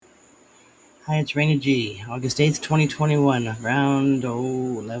Hi, it's Raina G. August 8th, 2021, around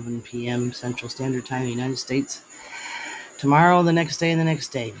 11 p.m. Central Standard Time in the United States. Tomorrow, the next day, and the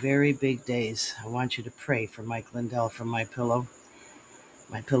next day. Very big days. I want you to pray for Mike Lindell from MyPillow,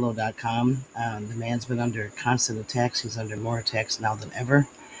 MyPillow.com. The man's been under constant attacks. He's under more attacks now than ever.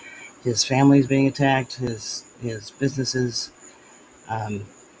 His family's being attacked, his businesses, um,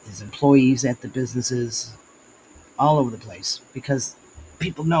 his employees at the businesses, all over the place, because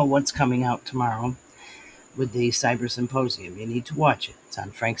people know what's coming out tomorrow with the Cyber Symposium. You need to watch it. It's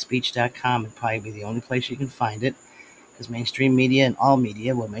on frankspeech.com. It'll probably be the only place you can find it, because mainstream media and all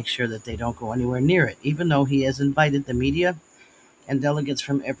media will make sure that they don't go anywhere near it, even though he has invited the media and delegates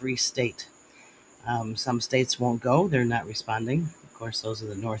from every state. Some states won't go. They're not responding. Of course, those are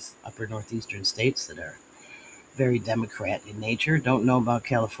the upper northeastern states that are very Democrat in nature. Don't know about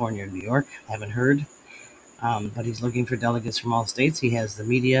California or New York. Haven't heard. But he's looking for delegates from all states. He has the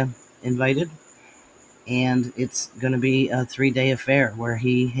media invited. And it's going to be a 3-day affair where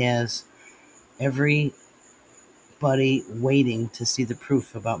he has everybody waiting to see the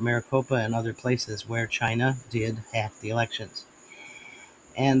proof about Maricopa and other places where China did hack the elections.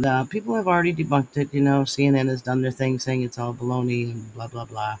 And people have already debunked it. CNN has done their thing saying it's all baloney and blah, blah,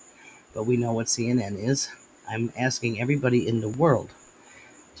 blah. But we know what CNN is. I'm asking everybody in the world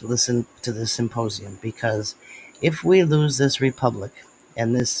to listen to this symposium, because if we lose this republic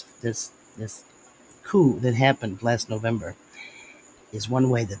and this coup that happened last November is one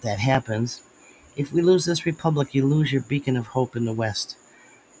way that happens. If we lose this republic, you lose your beacon of hope in the West,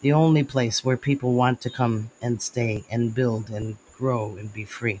 the only place where people want to come and stay and build and grow and be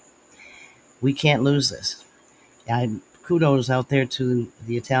free. We can't lose this. Kudos out there to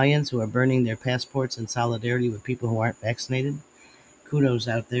the Italians who are burning their passports in solidarity with people who aren't vaccinated. Kudos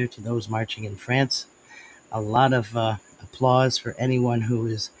out there to those marching in France. A lot of applause for anyone who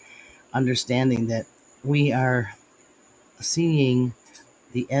is understanding that we are seeing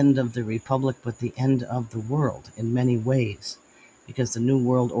the end of the republic, but the end of the world in many ways, because the New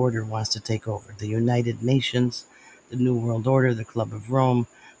World Order wants to take over. The United Nations, the New World Order, the Club of Rome,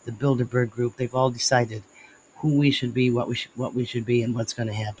 the Bilderberg Group, they've all decided who we should be, what we should be, and what's going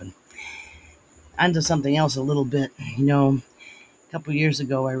to happen. On to something else a little bit. A couple years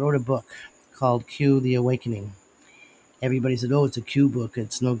ago, I wrote a book called Q, The Awakening. Everybody said, oh, it's a Q book.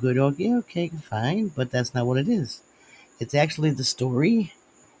 It's no good. Oh, yeah, okay, fine. But that's not what it is. It's actually the story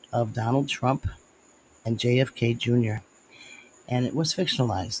of Donald Trump and JFK Jr. And it was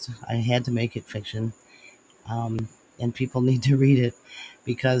fictionalized. I had to make it fiction. And people need to read it,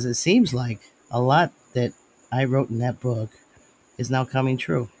 because it seems like a lot that I wrote in that book is now coming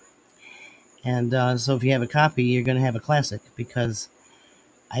true. And so if you have a copy, you're going to have a classic, because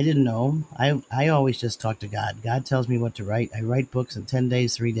I didn't know. I always just talk to God. God tells me what to write. I write books in 10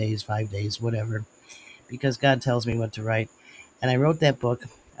 days, 3 days, 5 days, whatever, because God tells me what to write. And I wrote that book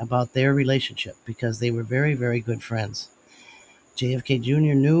about their relationship, because they were very, very good friends. JFK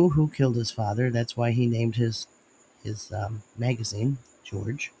Jr. knew who killed his father. That's why he named his magazine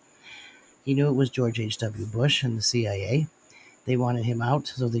George. He knew it was George H.W. Bush and the CIA. They wanted him out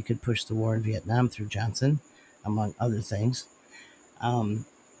so they could push the war in Vietnam through Johnson, among other things.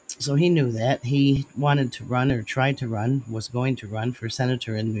 So he knew that. He wanted to run, or tried to run, was going to run for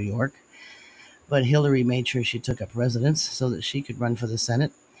senator in New York. But Hillary made sure she took up residence so that she could run for the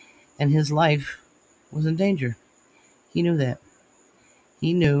Senate. And his life was in danger. He knew that.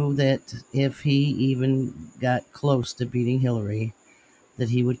 He knew that if he even got close to beating Hillary, that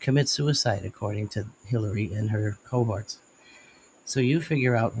he would commit suicide, according to Hillary and her cohorts. So you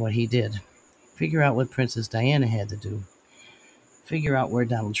figure out what he did. Figure out what Princess Diana had to do. Figure out where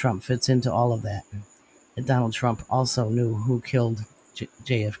Donald Trump fits into all of that. And Donald Trump also knew who killed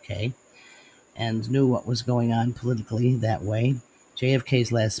JFK and knew what was going on politically that way.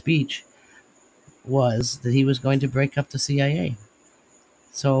 JFK's last speech was that he was going to break up the CIA.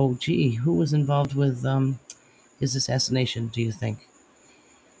 So, gee, who was involved with his assassination, do you think?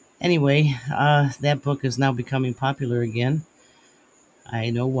 Anyway, that book is now becoming popular again. I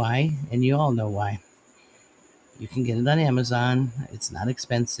know why, and you all know why. You can get it on Amazon. It's not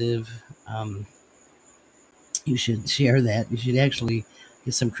expensive. You should share that. You should actually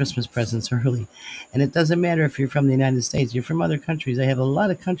get some Christmas presents early. And it doesn't matter if you're from the United States, you're from other countries. I have a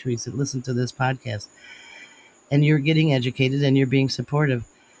lot of countries that listen to this podcast, and you're getting educated and you're being supportive.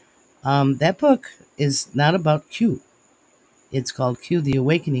 That book is not about Q. It's called Q, The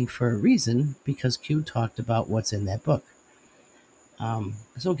Awakening, for a reason, because Q talked about what's in that book.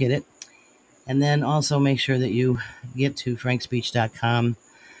 So get it. And then also make sure that you get to frankspeech.com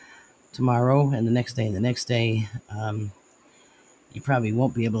tomorrow and the next day and the next day. You probably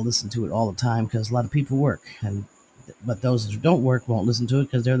won't be able to listen to it all the time because a lot of people work, but those who don't work won't listen to it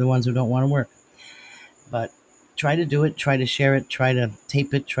because they're the ones who don't want to work. But try to do it, try to share it, try to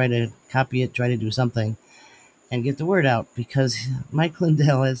tape it, try to copy it, try to do something and get the word out because Mike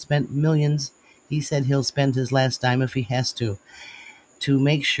Lindell has spent millions. He said he'll spend his last dime if he has to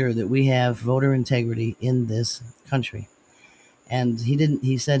make sure that we have voter integrity in this country. And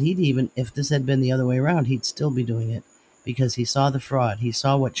he said he'd even, if this had been the other way around, he'd still be doing it because he saw the fraud. He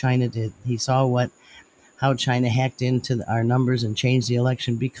saw what China did. He saw how China hacked into our numbers and changed the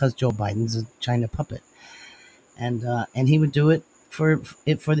election because Joe Biden's a China puppet. And he would do it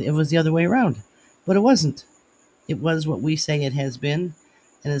it was the other way around. But it wasn't. It was what we say it has been,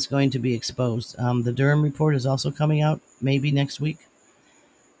 and it's going to be exposed. The Durham report is also coming out maybe next week,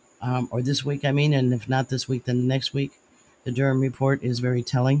 or this week, I mean, and if not this week, then next week. The Durham report is very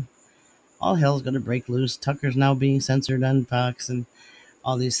telling. All hell's going to break loose. Tucker's now being censored on Fox and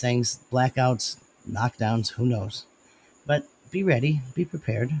all these things, blackouts, knockdowns, who knows. But be ready, be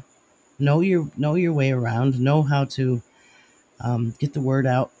prepared. Know your way around. Know how to get the word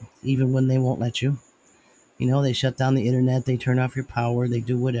out, even when they won't let you. They shut down the internet, they turn off your power, they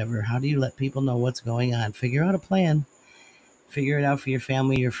do whatever. How do you let people know what's going on? Figure out a plan. Figure it out for your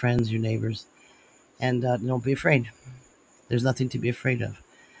family, your friends, your neighbors, and don't be afraid. There's nothing to be afraid of.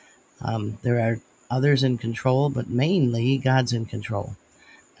 There are others in control, but mainly God's in control.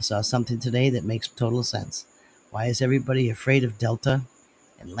 I saw something today that makes total sense. Why is everybody afraid of Delta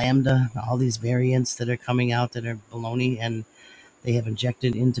and Lambda, all these variants that are coming out that are baloney and they have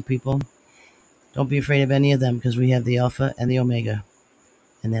injected into people? Don't be afraid of any of them because we have the Alpha and the Omega,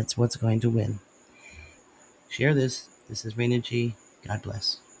 and that's what's going to win. Share this. This is Raina G. God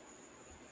bless.